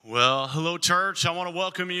Well, hello, church. I want to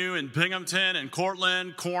welcome you in Binghamton and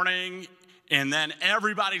Cortland, Corning, and then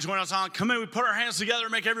everybody join us on. Come in, we put our hands together,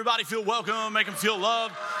 make everybody feel welcome, make them feel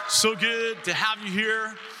loved. So good to have you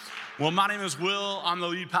here. Well, my name is Will. I'm the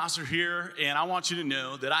lead pastor here, and I want you to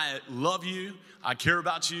know that I love you. I care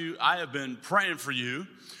about you. I have been praying for you.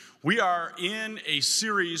 We are in a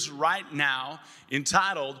series right now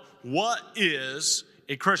entitled, What is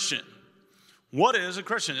a Christian? What is a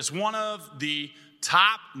Christian? It's one of the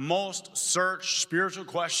top most searched spiritual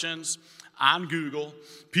questions on Google.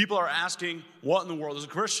 People are asking, what in the world is a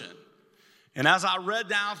Christian? And as I read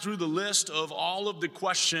down through the list of all of the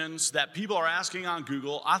questions that people are asking on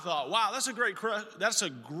Google, I thought, wow, that's a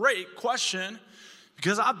great question,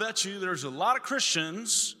 because I bet you there's a lot of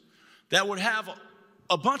Christians that would have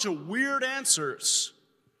a bunch of weird answers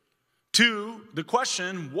to the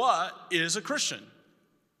question, what is a Christian?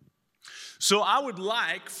 So I would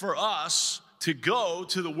like for us to go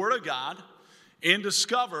to the Word of God and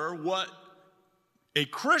discover what a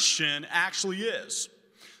Christian actually is.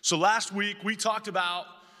 So last week we talked about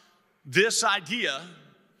this idea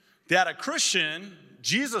that a Christian,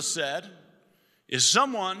 Jesus said, is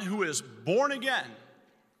someone who is born again.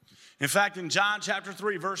 In fact, in John chapter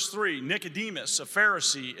 3, verse 3, Nicodemus, a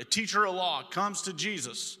Pharisee, a teacher of law, comes to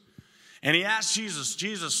Jesus. And he asks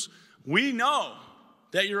Jesus, we know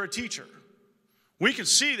that you're a teacher. We can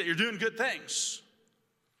see that you're doing good things.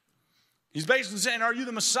 He's basically saying, are you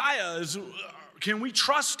the Messiah? Can we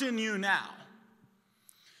trust in you now?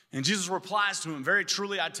 And Jesus replies to him, very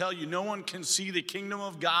truly, I tell you, no one can see the kingdom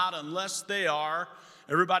of God unless they are,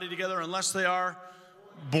 everybody together, unless they are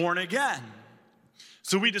born again.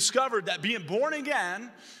 So we discovered that being born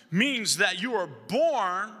again means that you are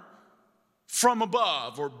born from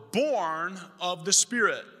above, or born of the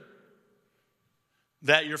Spirit.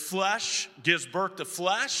 That your flesh gives birth to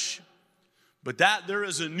flesh, but that there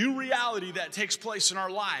is a new reality that takes place in our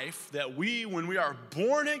life, that when we are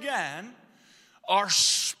born again, our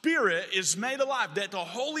spirit is made alive, that the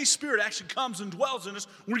Holy Spirit actually comes and dwells in us.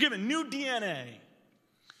 We're given new DNA,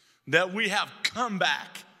 that we have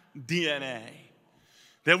comeback DNA,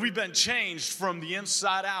 that we've been changed from the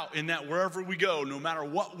inside out, and that wherever we go, no matter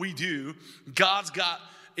what we do, God's got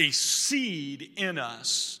a seed in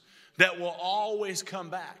us that will always come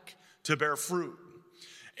back to bear fruit.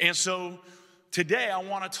 And so today I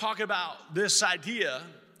want to talk about this idea,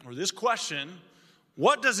 or this question,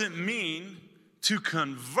 what does it mean to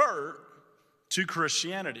convert to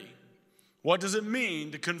Christianity? What does it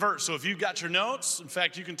mean to convert? So if you've got your notes, in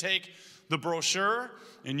fact, you can take the brochure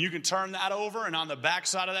and you can turn that over, and on the back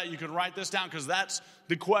side of that you can write this down, because that's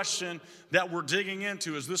the question that we're digging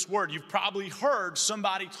into, is this word. You've probably heard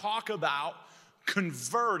somebody talk about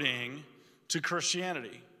converting to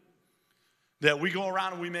Christianity. That we go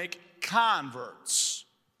around and we make converts.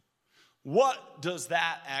 What does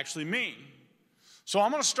that actually mean? So I'm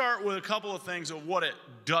going to start with a couple of things of what it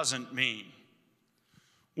doesn't mean.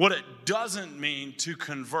 What it doesn't mean to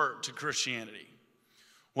convert to Christianity.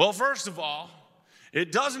 Well, first of all,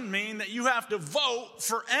 it doesn't mean that you have to vote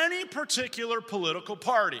for any particular political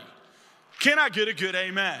party. Can I get a good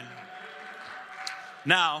amen?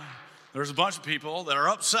 Now, there's a bunch of people that are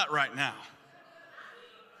upset right now.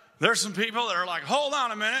 There's some people that are like, hold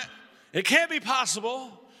on a minute. It can't be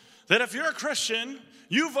possible that if you're a Christian,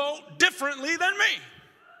 you vote differently than me.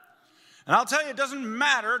 And I'll tell you, it doesn't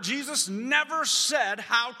matter. Jesus never said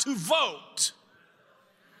how to vote.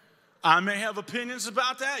 I may have opinions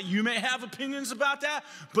about that. You may have opinions about that.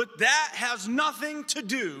 But that has nothing to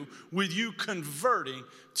do with you converting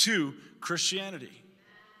to Christianity.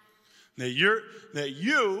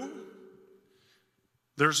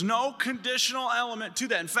 There's no conditional element to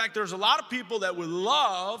that. In fact, there's a lot of people that would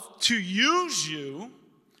love to use you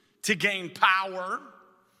to gain power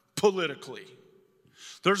politically.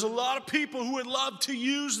 There's a lot of people who would love to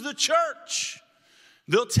use the church.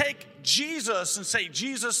 They'll take Jesus and say,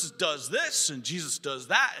 Jesus does this and Jesus does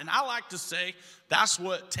that. And I like to say that's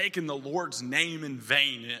what taking the Lord's name in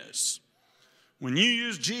vain is. When you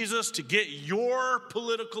use Jesus to get your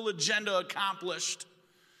political agenda accomplished,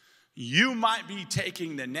 you might be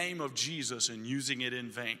taking the name of Jesus and using it in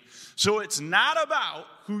vain. So it's not about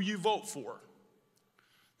who you vote for.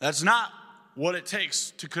 That's not what it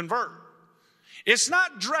takes to convert. It's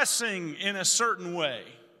not dressing in a certain way.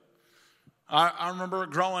 I remember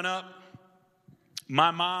growing up,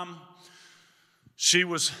 my mom, she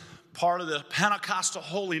was part of the Pentecostal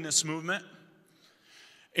holiness movement.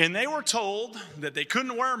 And they were told that they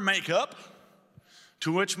couldn't wear makeup,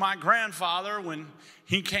 to which my grandfather, when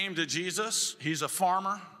he came to Jesus, he's a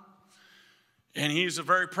farmer, and he's a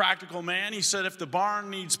very practical man. He said, if the barn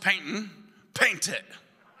needs painting, paint it.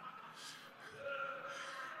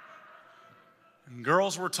 And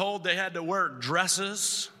girls were told they had to wear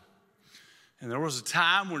dresses. And there was a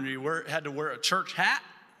time when you had to wear a church hat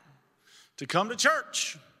to come to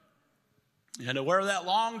church. You had to wear that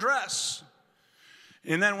long dress.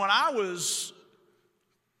 And then when I was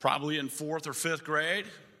probably in 4th or 5th grade,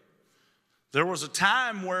 there was a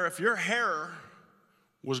time where if your hair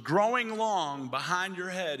was growing long behind your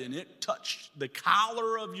head and it touched the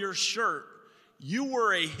collar of your shirt, you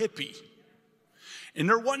were a hippie. And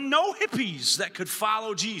there wasn't no hippies that could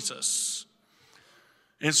follow Jesus.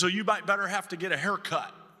 And so you might better have to get a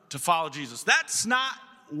haircut to follow Jesus. That's not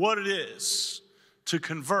what it is to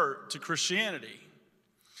convert to Christianity.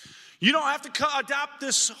 You don't have to adopt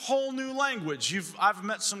this whole new language. I've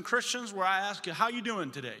met some Christians where I ask you, how you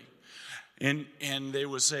doing today? And they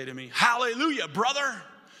would say to me, hallelujah, brother.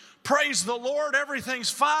 Praise the Lord, everything's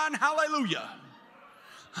fine, hallelujah.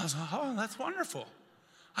 I was like, oh, that's wonderful.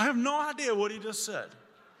 I have no idea what he just said.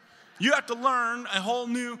 You have to learn a whole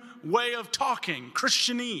new way of talking,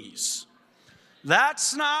 Christianese.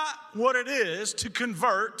 That's not what it is to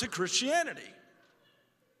convert to Christianity.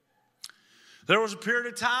 There was a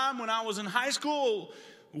period of time when I was in high school,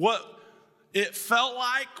 what it felt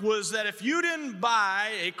like was that if you didn't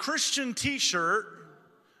buy a Christian t-shirt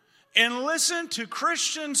and listen to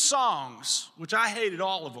Christian songs, which I hated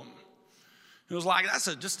all of them, it was like, that's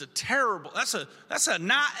a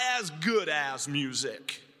not as good as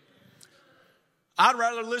music. I'd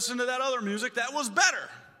rather listen to that other music that was better.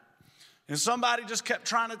 And somebody just kept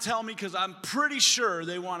trying to tell me, because I'm pretty sure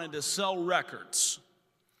they wanted to sell records.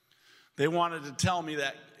 They wanted to tell me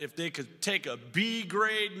that if they could take a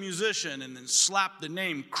B-grade musician and then slap the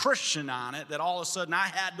name Christian on it, that all of a sudden I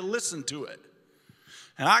had to listen to it.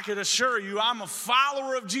 And I could assure you I'm a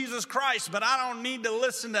follower of Jesus Christ, but I don't need to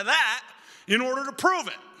listen to that in order to prove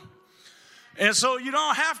it. And so you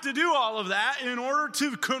don't have to do all of that in order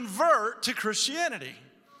to convert to Christianity.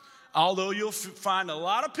 Although you'll find a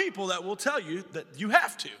lot of people that will tell you that you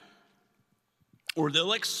have to. Or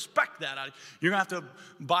they'll expect that. You're going to have to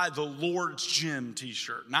buy the Lord's Gym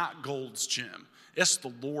t-shirt, not Gold's Gym. It's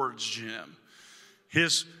the Lord's Gym.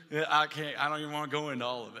 I don't even want to go into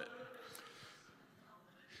all of it.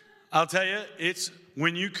 I'll tell you,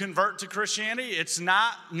 when you convert to Christianity, it's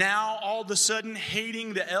not now all of a sudden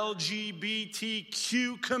hating the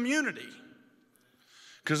LGBTQ community.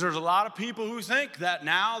 Because there's a lot of people who think that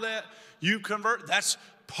now that you convert, that's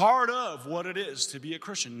part of what it is to be a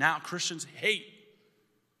Christian. Now Christians hate.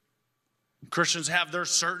 Christians have their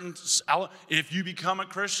certain, if you become a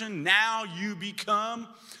Christian, now you become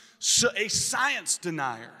a science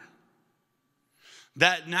denier.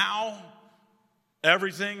 That now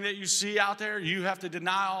everything that you see out there, you have to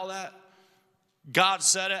deny all that. God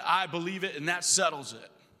said it, I believe it, and that settles it.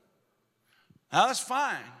 Now that's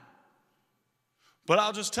fine. But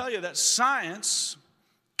I'll just tell you that science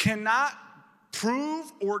cannot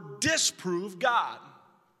prove or disprove God.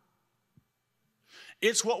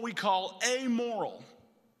 It's what we call amoral.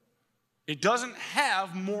 It doesn't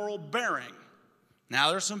have moral bearing. Now,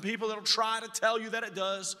 there's some people that will try to tell you that it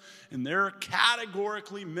does, and they're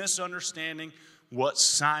categorically misunderstanding what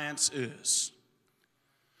science is.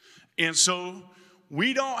 And so,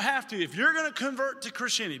 we don't have to, if you're going to convert to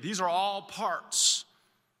Christianity, these are all parts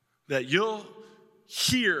that you'll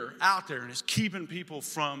hear out there, and it's keeping people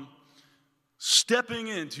from stepping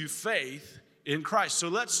into faith in Christ. So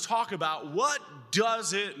let's talk about what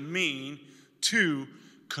does it mean to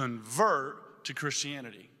convert to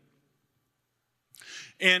Christianity.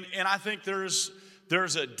 And I think there's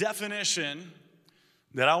a definition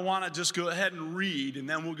that I want to just go ahead and read, and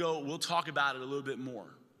then we'll talk about it a little bit more.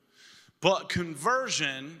 But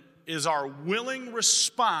conversion is our willing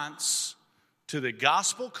response to the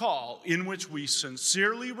gospel call in which we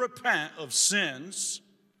sincerely repent of sins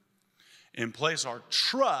and place our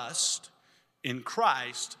trust in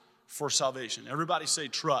Christ for salvation. Everybody say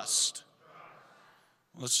trust.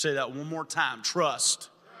 Let's say that one more time. Trust.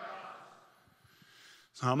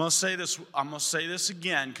 So I'm going to say this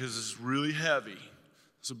again because it's really heavy.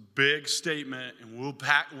 It's a big statement, and we'll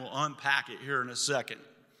unpack it here in a second.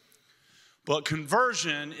 But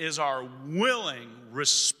conversion is our willing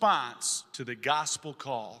response to the gospel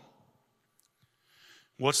call.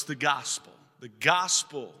 What's the gospel? The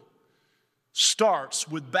gospel starts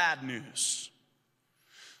with bad news.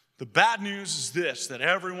 The bad news is this, that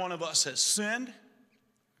every one of us has sinned.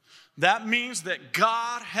 That means that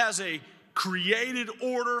God has a created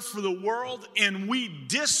order for the world, and we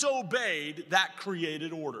disobeyed that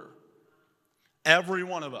created order. Every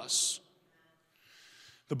one of us.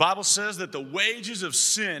 The Bible says that the wages of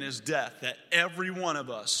sin is death, that every one of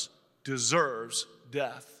us deserves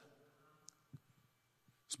death.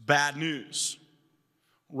 It's bad news.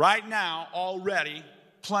 right now, already,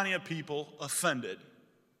 plenty of people offended.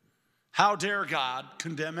 How dare God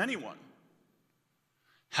condemn anyone?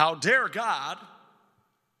 How dare God?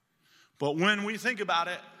 But when we think about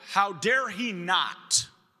it, how dare he not?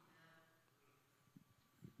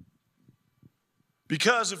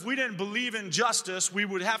 Because if we didn't believe in justice, we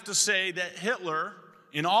would have to say that Hitler,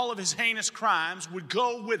 in all of his heinous crimes, would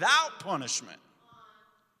go without punishment.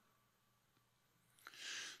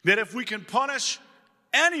 That if we can punish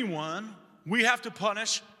anyone, we have to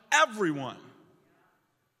punish everyone.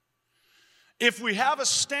 If we have a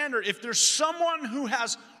standard, if there's someone who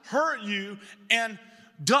has hurt you and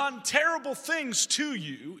done terrible things to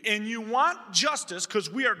you, and you want justice, because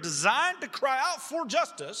we are designed to cry out for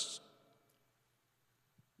justice,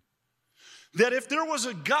 that if there was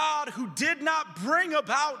a God who did not bring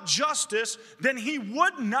about justice, then he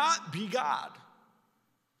would not be God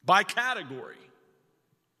by category.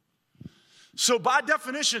 So by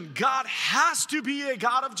definition, God has to be a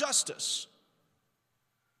God of justice.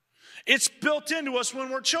 It's built into us when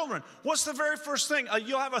we're children. What's the very first thing?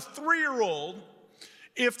 You'll have a 3-year-old.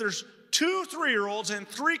 If there's 2 3-year-olds and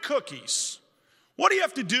 3 cookies, what do you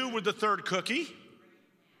have to do with the 3rd cookie?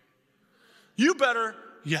 You better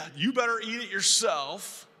eat it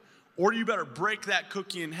yourself, or you better break that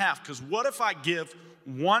cookie in half. Because what if I give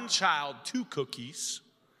one child 2 cookies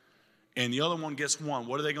and the other one gets 1?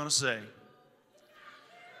 What are they going to say?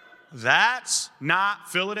 That's not,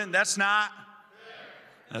 fill it in, that's not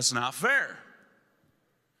fair.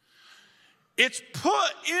 It's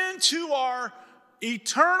put into our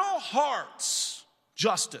eternal hearts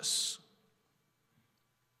justice.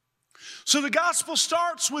 So the gospel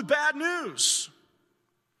starts with bad news.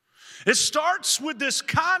 It starts with this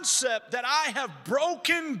concept that I have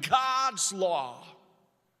broken God's law.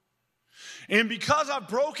 And because I've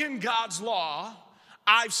broken God's law,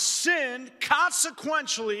 I've sinned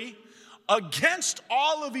consequentially against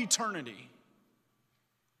all of eternity.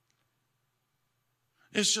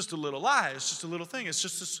 It's just a little lie. It's just a little thing. It's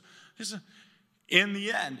just in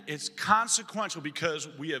the end, it's consequential because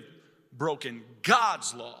we have broken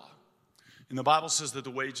God's law. And the Bible says that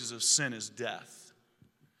the wages of sin is death.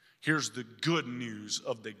 Here's the good news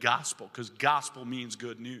of the gospel, because gospel means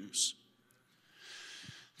good news.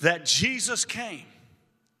 That Jesus came.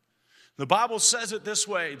 The Bible says it this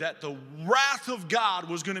way, that the wrath of God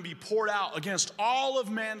was going to be poured out against all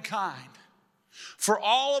of mankind. For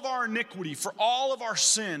all of our iniquity, for all of our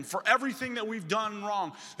sin, for everything that we've done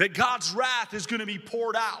wrong, that God's wrath is going to be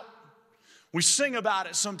poured out. We sing about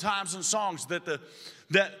it sometimes in songs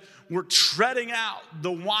that we're treading out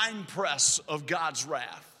the winepress of God's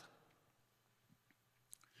wrath.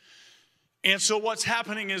 And so what's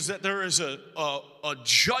happening is that there is a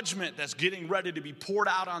judgment that's getting ready to be poured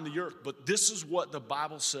out on the earth. But this is what the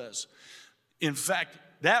Bible says. In fact,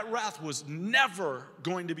 that wrath was never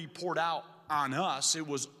going to be poured out on us. It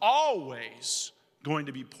was always going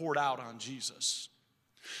to be poured out on Jesus.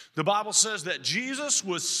 The Bible says that Jesus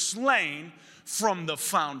was slain from the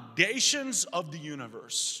foundations of the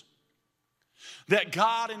universe. That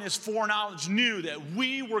God in his foreknowledge knew that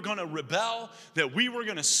we were going to rebel, that we were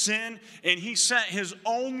going to sin, and he sent his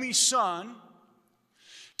only son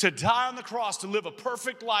to die on the cross, to live a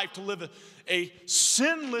perfect life, to live a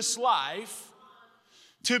sinless life,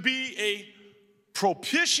 to be a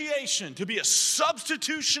propitiation, to be a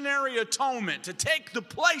substitutionary atonement, to take the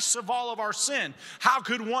place of all of our sin. How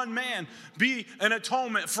could one man be an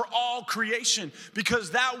atonement for all creation?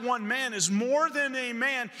 Because that one man is more than a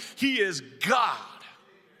man, he is God.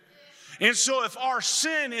 And so if our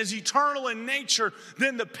sin is eternal in nature,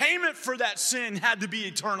 then the payment for that sin had to be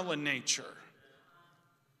eternal in nature.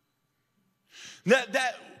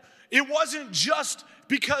 That it wasn't just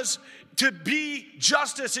because to be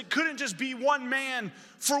justice, it couldn't just be one man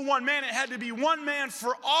for one man. It had to be one man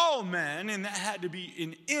for all men, and that had to be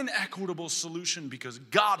an inequitable solution because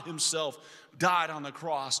God himself died on the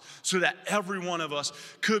cross so that every one of us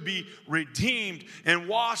could be redeemed and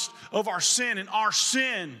washed of our sin. And our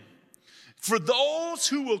sin, for those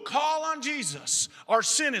who will call on Jesus, our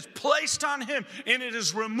sin is placed on him, and it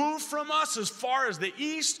is removed from us as far as the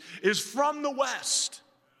east is from the west.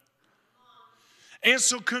 And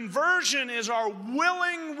so conversion is our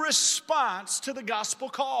willing response to the gospel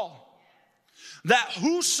call. That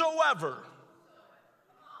whosoever,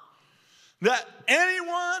 that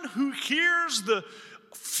anyone who hears the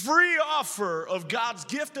free offer of God's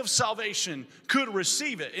gift of salvation could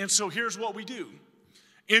receive it. And so here's what we do,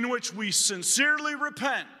 in which we sincerely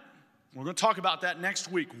repent. We're going to talk about that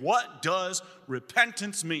next week. What does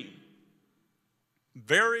repentance mean?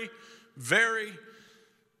 Very, very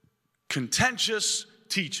contentious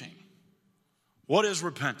teaching. What is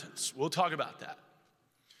repentance? We'll talk about that.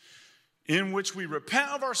 In which we repent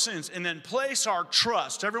of our sins and then place our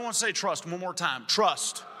trust. Everyone say trust one more time.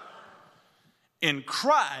 Trust in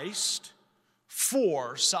Christ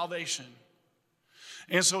for salvation.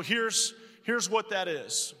 And so here's what that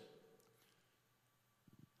is.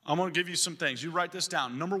 I'm going to give you some things. You write this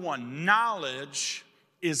down. Number one, knowledge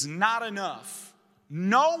is not enough.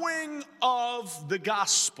 Knowing of the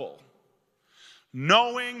gospel,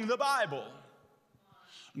 knowing the Bible,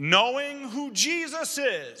 knowing who Jesus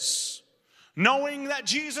is, knowing that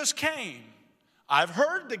Jesus came. I've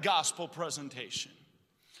heard the gospel presentation.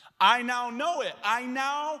 I now know it. I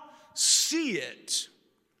now see it.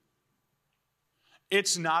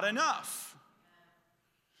 It's not enough.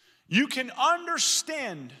 You can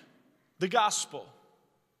understand the gospel,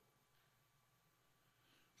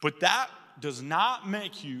 but that does not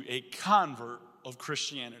make you a convert of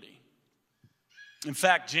Christianity. In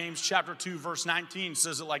fact, James chapter 2, verse 19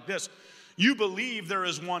 says it like this: you believe there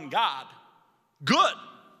is one God. Good.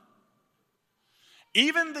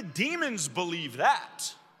 Even the demons believe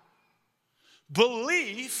that.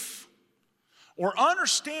 Belief or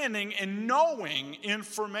understanding and knowing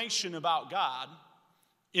information about God,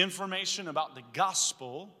 information about the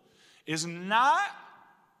gospel, is not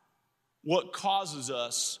what causes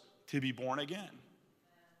us to be born again.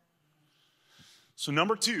 So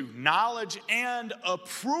number two, knowledge and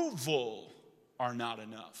approval are not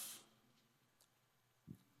enough.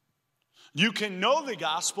 You can know the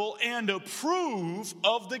gospel and approve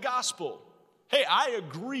of the gospel. Hey, I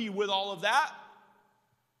agree with all of that.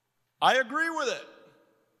 I agree with it.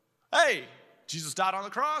 Hey, Jesus died on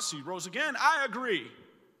the cross. He rose again. I agree.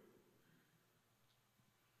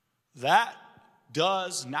 That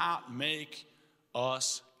does not make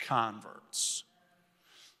us converts.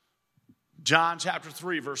 John chapter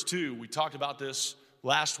 3, verse 2, we talked about this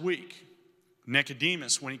last week.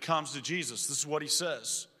 Nicodemus, when he comes to Jesus, this is what he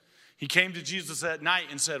says. He came to Jesus at night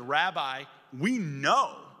and said, Rabbi, we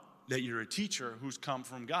know that you're a teacher who's come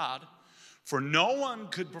from God, for no one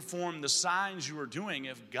could perform the signs you are doing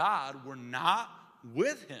if God were not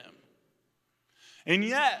with him. And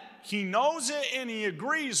yet, he knows it and he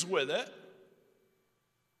agrees with it.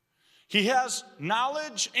 He has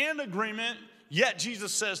knowledge and agreement, yet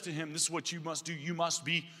Jesus says to him, this is what you must do. You must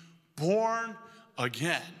be born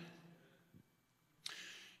again.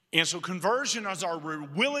 And so conversion is our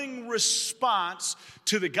willing response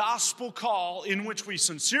to the gospel call in which we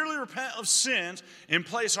sincerely repent of sins and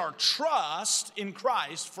place our trust in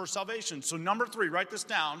Christ for salvation. So number three, write this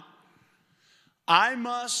down. I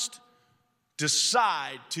must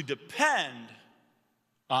decide to depend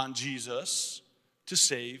on Jesus to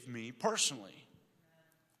save me personally.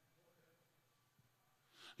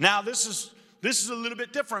 Now, this is a little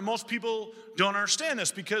bit different. Most people don't understand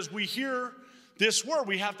this because we hear this word.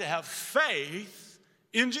 We have to have faith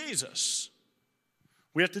in Jesus.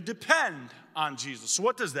 We have to depend on Jesus. So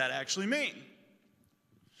what does that actually mean?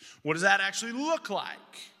 What does that actually look like?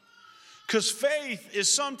 Because faith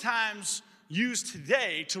is sometimes used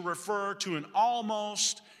today to refer to an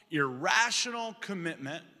almost irrational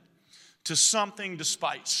commitment to something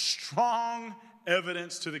despite strong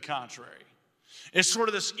evidence to the contrary. It's sort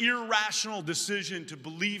of this irrational decision to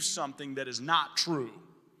believe something that is not true.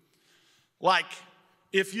 Like,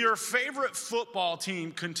 if your favorite football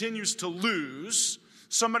team continues to lose,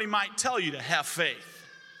 somebody might tell you to have faith.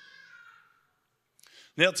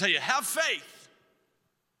 They'll tell you, have faith,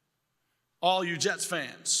 all you Jets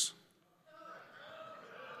fans.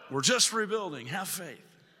 We're just rebuilding, have faith.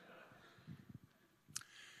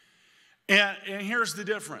 And here's the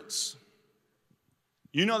difference.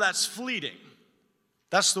 You know that's fleeting.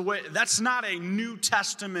 That's the way. That's not a New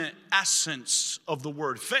Testament essence of the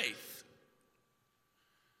word faith.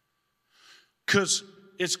 Because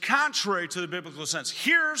it's contrary to the biblical sense.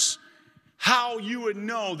 Here's how you would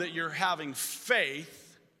know that you're having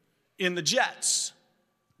faith in the Jets.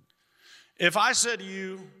 If I said to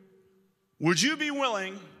you, would you be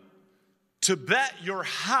willing to bet your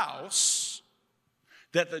house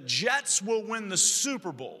that the Jets will win the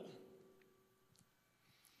Super Bowl?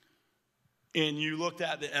 And you looked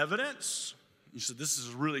at the evidence. You said, this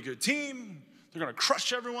is a really good team. They're going to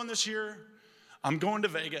crush everyone this year. I'm going to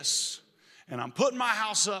Vegas. And I'm putting my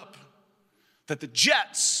house up that the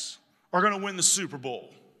Jets are going to win the Super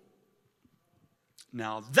Bowl.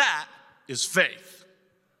 Now that is faith.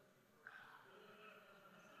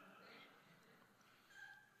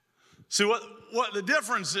 See, what the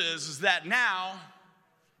difference is that now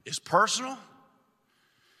is personal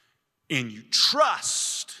and you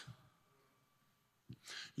trust.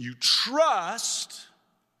 You trust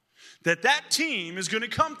that that team is going to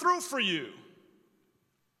come through for you.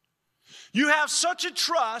 You have such a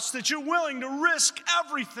trust that you're willing to risk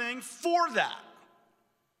everything for that.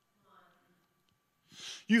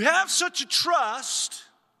 You have such a trust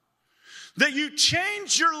that you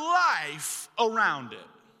change your life around it.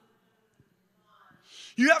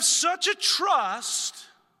 You have such a trust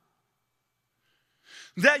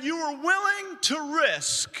that you are willing to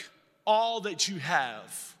risk all that you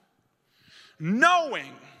have,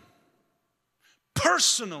 knowing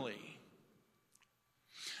personally,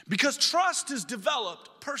 because trust is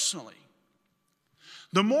developed personally.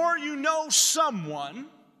 The more you know someone,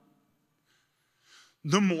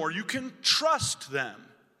 the more you can trust them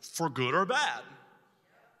for good or bad.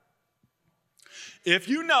 If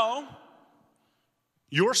you know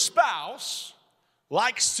your spouse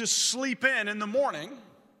likes to sleep in the morning,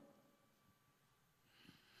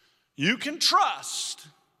 you can trust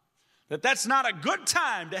that that's not a good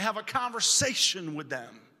time to have a conversation with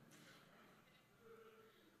them.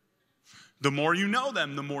 The more you know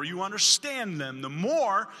them, the more you understand them, the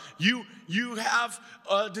more you have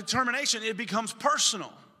a determination, it becomes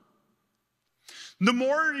personal. The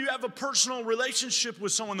more you have a personal relationship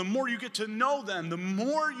with someone, the more you get to know them, the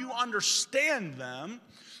more you understand them,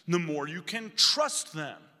 the more you can trust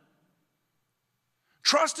them.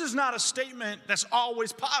 Trust is not a statement that's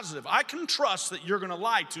always positive. I can trust that you're going to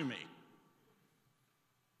lie to me.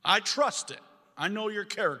 I trust it. I know your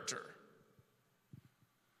character.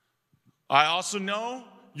 I also know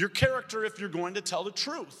your character if you're going to tell the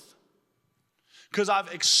truth. Because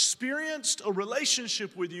I've experienced a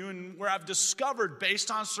relationship with you and where I've discovered based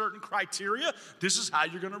on certain criteria, this is how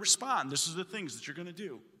you're going to respond. This is the things that you're going to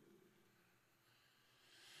do.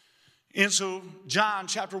 And so John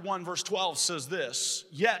chapter 1 verse 12 says this,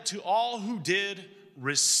 "Yet to all who did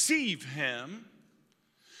receive him,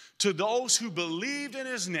 to those who believed in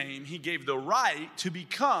his name, he gave the right to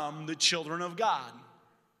become the children of God."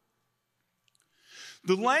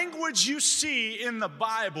 The language you see in the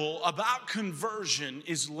Bible about conversion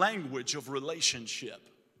is language of relationship.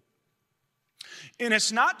 And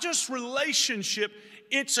it's not just relationship,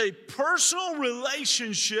 it's a personal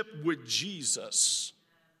relationship with Jesus.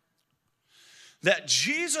 That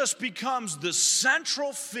Jesus becomes the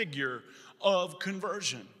central figure of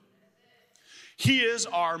conversion. He is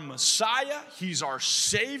our Messiah, he's our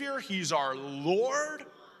Savior, he's our Lord.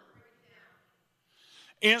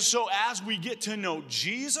 And so as we get to know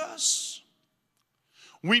Jesus,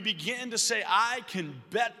 we begin to say, I can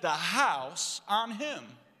bet the house on him.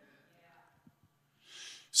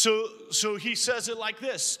 So he says it like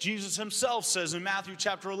this. Jesus himself says in Matthew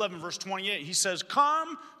chapter 11, verse 28, he says,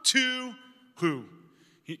 come to who?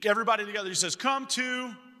 Everybody together, he says, come to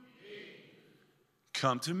me.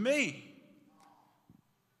 Come to me.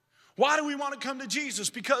 Why do we want to come to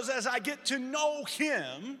Jesus? Because as I get to know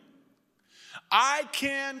him, I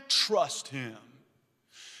can trust him.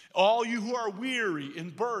 All you who are weary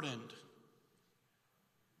and burdened,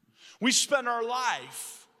 we spend our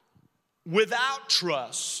life without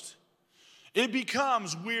trust. It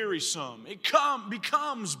becomes wearisome. It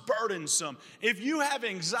becomes burdensome. If you have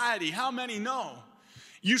anxiety, how many know?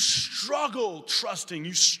 You struggle trusting.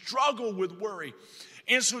 You struggle with worry.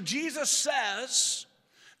 And so Jesus says,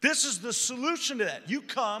 this is the solution to that. You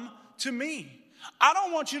come to me. I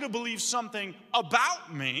don't want you to believe something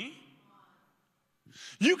about me.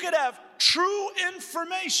 You could have true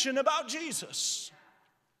information about Jesus.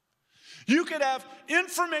 You could have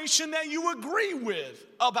information that you agree with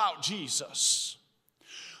about Jesus.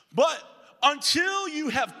 But until you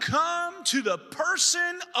have come to the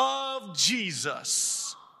person of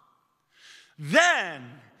Jesus, then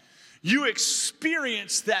you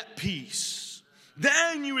experience that peace.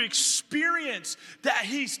 Then you experience that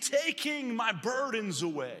he's taking my burdens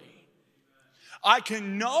away. I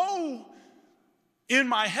can know in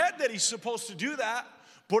my head that he's supposed to do that,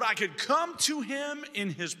 but I could come to him in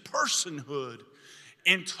his personhood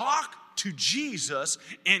and talk to Jesus,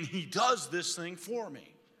 and he does this thing for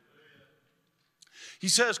me. He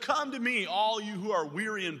says, come to me, all you who are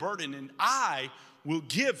weary and burdened, and I will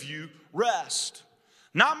give you rest.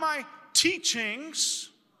 Not my teachings,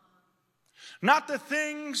 not the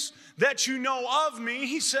things that you know of me.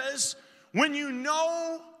 He says, when you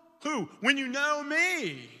know who? When you know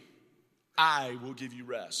me, I will give you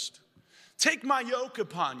rest. Take my yoke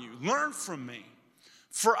upon you. Learn from me,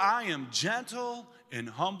 for I am gentle and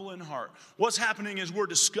humble in heart. What's happening is we're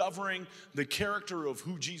discovering the character of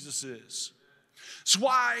who Jesus is. It's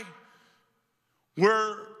why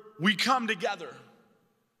we come together.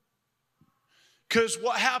 Because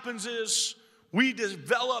what happens is we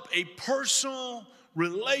develop a personal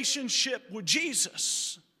relationship with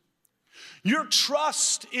Jesus. Your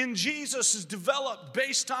trust in Jesus is developed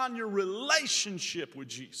based on your relationship with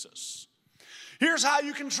Jesus. Here's how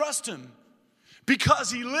you can trust him. Because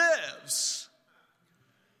he lives.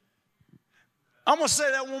 I'm going to say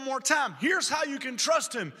that one more time. Here's how you can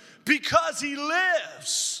trust him. Because he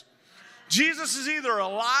lives. Jesus is either a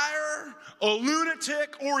liar, a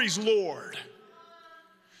lunatic, or he's Lord.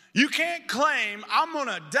 You can't claim, I'm going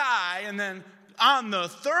to die and then on the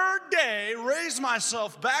third day raise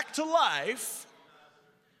myself back to life.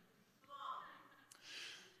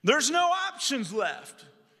 There's no options left.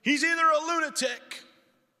 He's either a lunatic.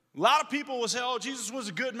 A lot of people will say, oh, Jesus was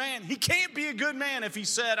a good man. He can't be a good man if he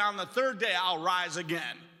said, on the third day, I'll rise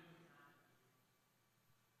again.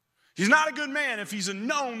 He's not a good man if he's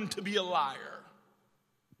known to be a liar.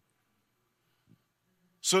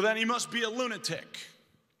 So then he must be a lunatic.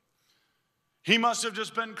 He must have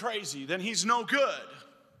just been crazy. Then he's no good.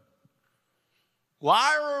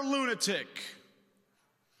 Liar or lunatic.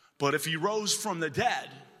 But if he rose from the dead,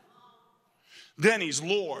 then he's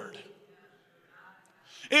Lord.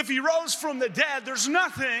 If he rose from the dead, there's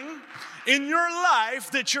nothing in your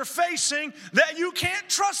life that you're facing that you can't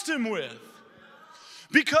trust him with.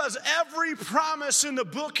 Because every promise in the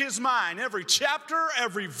book is mine. Every chapter,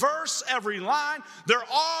 every verse, every line, they're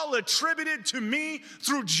all attributed to me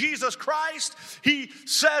through Jesus Christ. He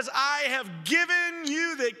says, I have given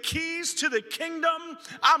you the keys to the kingdom.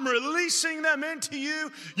 I'm releasing them into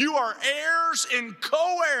you. You are heirs and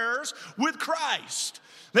co-heirs with Christ.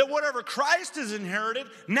 That whatever Christ has inherited,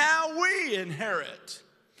 now we inherit.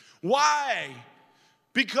 Why?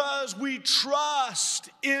 Because we trust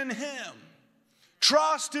in him.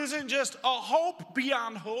 Trust isn't just a hope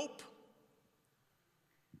beyond hope.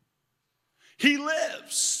 He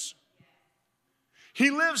lives.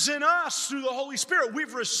 He lives in us through the Holy Spirit.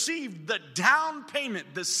 We've received the down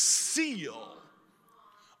payment, the seal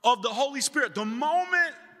of the Holy Spirit. The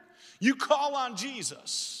moment you call on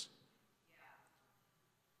Jesus,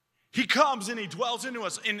 he comes and he dwells into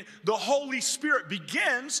us. And the Holy Spirit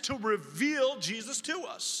begins to reveal Jesus to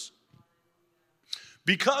us.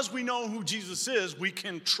 Because we know who Jesus is, we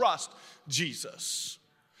can trust Jesus.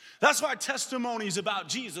 That's why testimonies about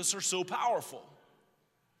Jesus are so powerful.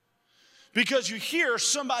 Because you hear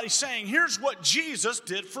somebody saying, here's what Jesus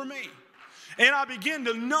did for me. And I begin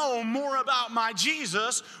to know more about my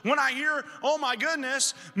Jesus when I hear, oh my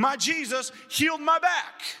goodness, my Jesus healed my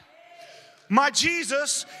back. My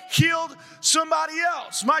Jesus healed somebody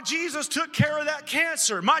else. My Jesus took care of that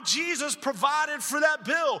cancer. My Jesus provided for that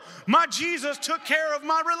bill. My Jesus took care of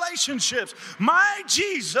my relationships. My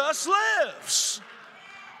Jesus lives.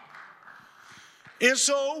 And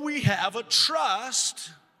so we have a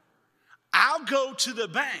trust. I'll go to the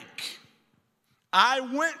bank. I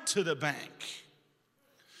went to the bank.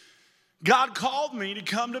 God called me to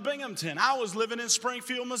come to Binghamton. I was living in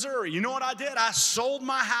Springfield, Missouri. You know what I did? I sold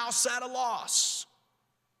my house at a loss.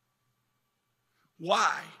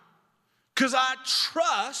 Why? Because I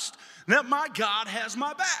trust that my God has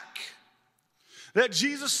my back. That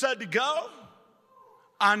Jesus said to go.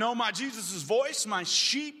 I know my Jesus' voice. My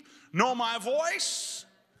sheep know my voice.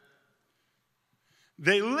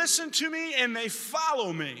 They listen to me and they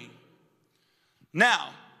follow me. Now,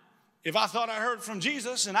 if I thought I heard from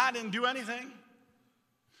Jesus and I didn't do anything,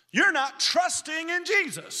 you're not trusting in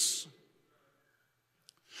Jesus.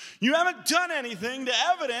 You haven't done anything to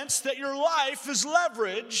evidence that your life is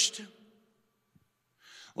leveraged.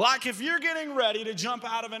 Like if you're getting ready to jump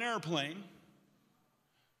out of an airplane,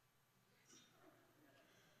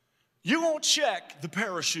 you won't check the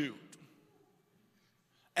parachute.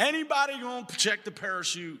 Anybody gonna check the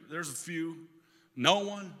parachute? There's a few. No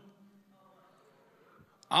one.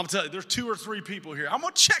 I'll tell you, there's 2 or 3 people here. I'm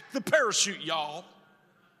going to check the parachute, y'all.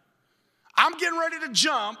 I'm getting ready to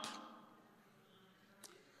jump.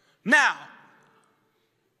 Now,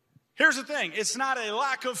 here's the thing. It's not a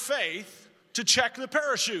lack of faith to check the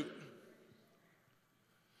parachute.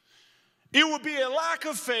 It would be a lack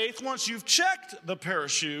of faith once you've checked the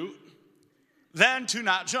parachute, then to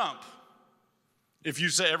not jump. If you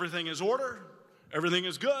say everything is order, everything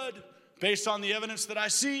is good, based on the evidence that I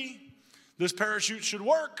see, this parachute should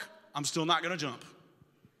work, I'm still not going to jump.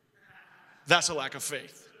 That's a lack of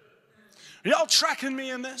faith. Are y'all tracking me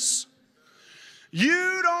in this?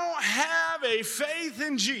 You don't have a faith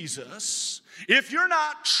in Jesus if you're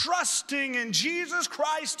not trusting in Jesus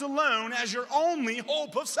Christ alone as your only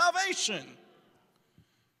hope of salvation.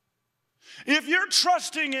 If you're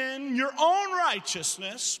trusting in your own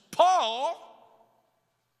righteousness, Paul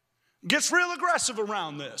gets real aggressive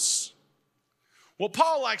around this. What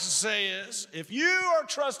Paul likes to say is, if you are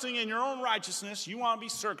trusting in your own righteousness, you want to be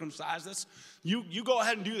circumcised, you go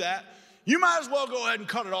ahead and do that. you might as well go ahead and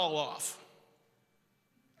cut it all off.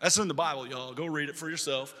 That's in the Bible, y'all. Go read it for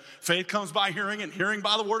yourself. Faith comes by hearing, and hearing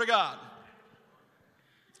by the word of God.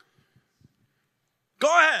 Go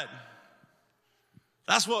ahead.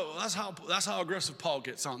 That's how aggressive Paul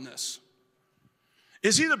gets on this.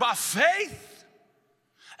 It's either by faith,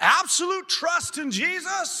 absolute trust in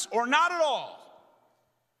Jesus, or not at all.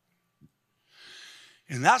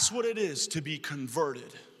 And that's what it is to be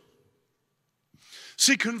converted.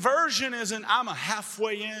 See, conversion isn't I'm a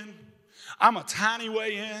halfway in, I'm a tiny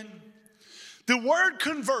way in. The word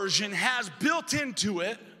conversion has built into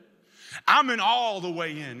it, I'm an all the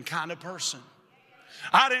way in kind of person.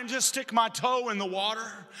 I didn't just stick my toe in the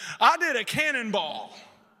water. I did a cannonball.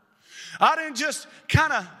 I didn't just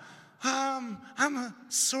kind of, I'm a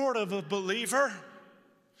sort of a believer.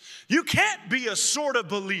 You can't be a sort of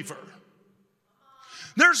believer.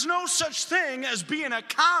 There's no such thing as being a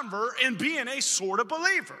convert and being a sort of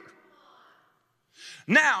believer.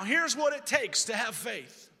 Now, here's what it takes to have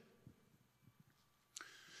faith.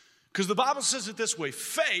 Because the Bible says it this way,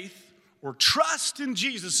 faith or trust in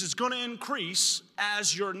Jesus is going to increase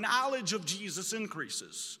as your knowledge of Jesus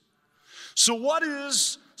increases. So what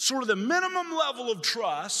is sort of the minimum level of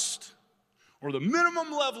trust or the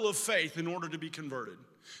minimum level of faith in order to be converted?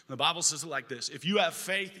 The Bible says it like this: if you have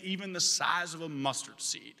faith even the size of a mustard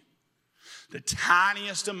seed, the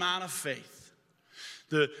tiniest amount of faith,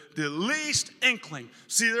 the least inkling.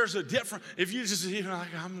 See, there's a difference. If you just, like,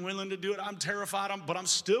 I'm willing to do it, I'm terrified, but I'm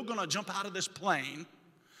still going to jump out of this plane.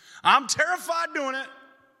 I'm terrified doing it.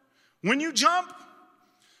 When you jump,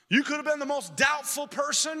 you could have been the most doubtful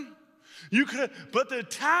person. You could have, but the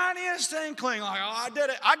tiniest inkling, like, oh, I did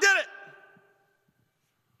it.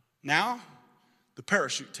 Now, the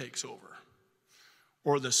parachute takes over.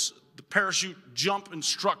 Or the parachute jump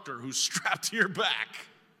instructor who's strapped to your back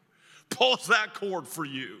pulls that cord for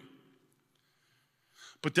you.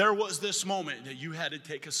 But there was this moment that you had to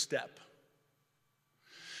take a step.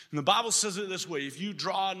 And the Bible says it this way: if you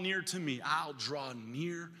draw near to me, I'll draw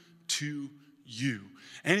near to you.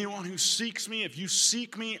 Anyone who seeks me, if you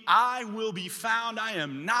seek me, I will be found. I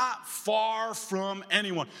am not far from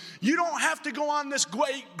anyone. You don't have to go on this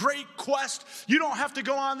great quest. You don't have to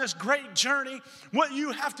go on this great journey. What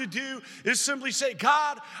you have to do is simply say,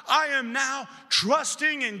 God, I am now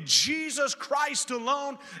trusting in Jesus Christ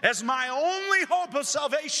alone as my only hope of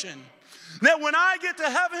salvation. That when I get to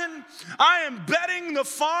heaven, I am betting the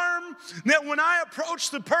farm that when I approach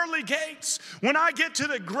the pearly gates, when I get to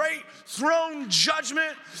the great throne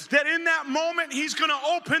judgment, that in that moment he's going to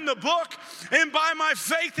open the book, and by my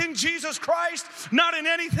faith in Jesus Christ, not in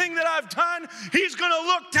anything that I've done, he's going to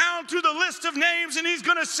look down through the list of names and he's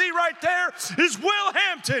going to see right there is Will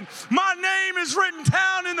Hampton. My name is written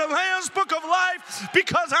down in the Lamb's Book of Life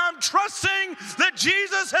because I'm trusting that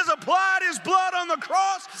Jesus has applied his blood on the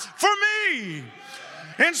cross for me.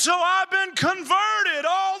 And so I've been converted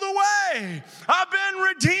all the way. I've been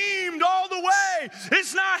redeemed all the way.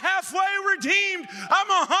 It's not halfway redeemed.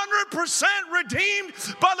 I'm 100% redeemed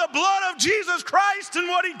by the blood of Jesus Christ and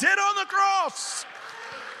what he did on the cross.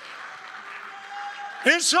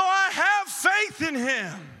 And so I have faith in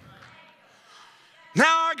him.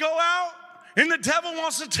 Now I go out, and the devil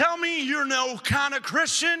wants to tell me you're no kind of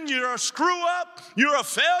Christian, you're a screw up, you're a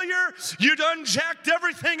failure, you done jacked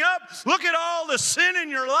everything up, look at all the sin in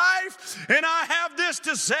your life. And I have this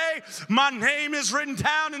to say: my name is written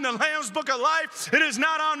down in the Lamb's Book of Life. It is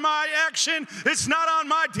not on my action, it's not on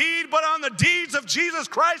my deed, but on the deeds of Jesus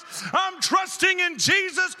Christ. I'm trusting in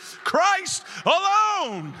Jesus Christ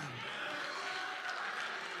alone.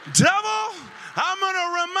 Devil, I'm going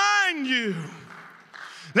to remind you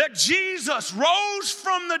that Jesus rose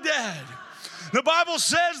from the dead. The Bible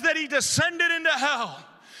says that he descended into hell.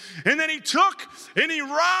 And then he took and he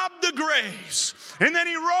robbed the graves. And then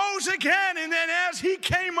he rose again. And then as he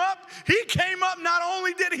came up, not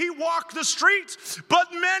only did he walk the streets, but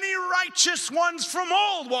many righteous ones from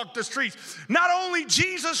old walked the streets. Not only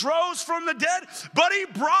Jesus rose from the dead, but he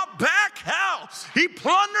brought back hell. He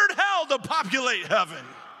plundered hell to populate heaven.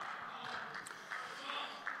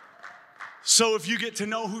 So if you get to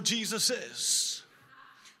know who Jesus is,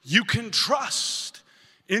 you can trust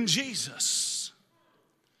in Jesus.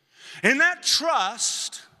 And that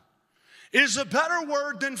trust is a better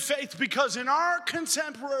word than faith, because in our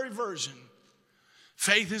contemporary version,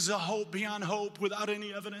 faith is a hope beyond hope without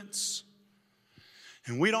any evidence.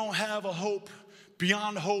 And we don't have a hope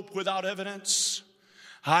beyond hope without evidence.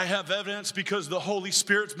 I have evidence because the Holy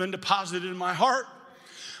Spirit's been deposited in my heart.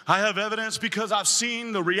 I have evidence because I've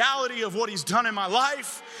seen the reality of what he's done in my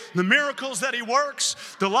life, the miracles that he works,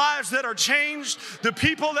 the lives that are changed, the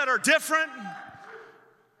people that are different.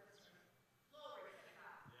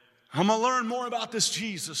 I'm going to learn more about this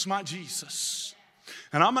Jesus, my Jesus.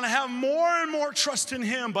 And I'm going to have more and more trust in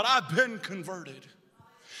him, but I've been converted.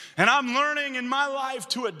 And I'm learning in my life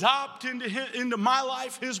to adopt into my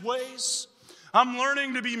life his ways. I'm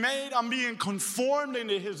learning to be made. I'm being conformed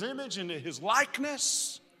into his image, into his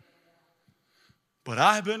likeness. But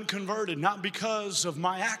I've been converted not because of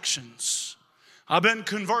my actions. I've been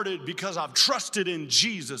converted because I've trusted in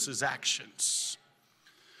Jesus' actions.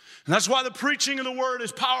 And that's why the preaching of the word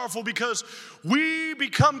is powerful, because we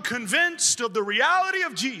become convinced of the reality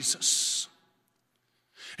of Jesus.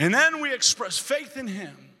 And then we express faith in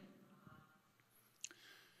him.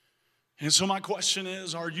 And so my question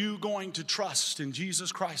is, are you going to trust in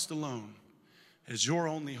Jesus Christ alone as your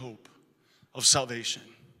only hope of salvation?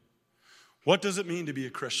 What does it mean to be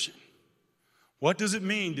a Christian? What does it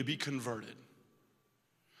mean to be converted?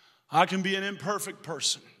 I can be an imperfect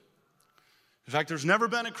person. In fact, there's never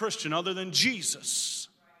been a Christian other than Jesus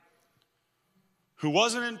who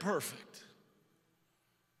wasn't imperfect.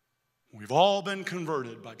 We've all been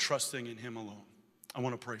converted by trusting in him alone. I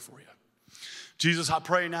want to pray for you. Jesus, I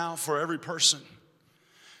pray now for every person.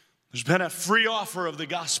 There's been a free offer of the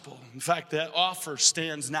gospel. In fact, that offer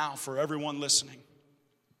stands now for everyone listening.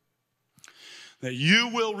 That you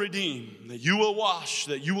will redeem, that you will wash,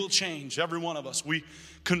 that you will change every one of us. We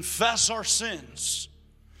confess our sins.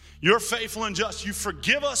 You're faithful and just. You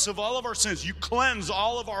forgive us of all of our sins. You cleanse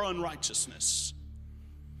all of our unrighteousness.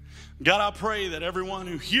 God, I pray that everyone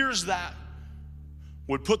who hears that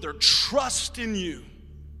would put their trust in you.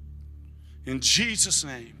 In Jesus'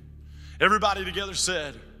 name. Everybody together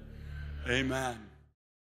said, amen.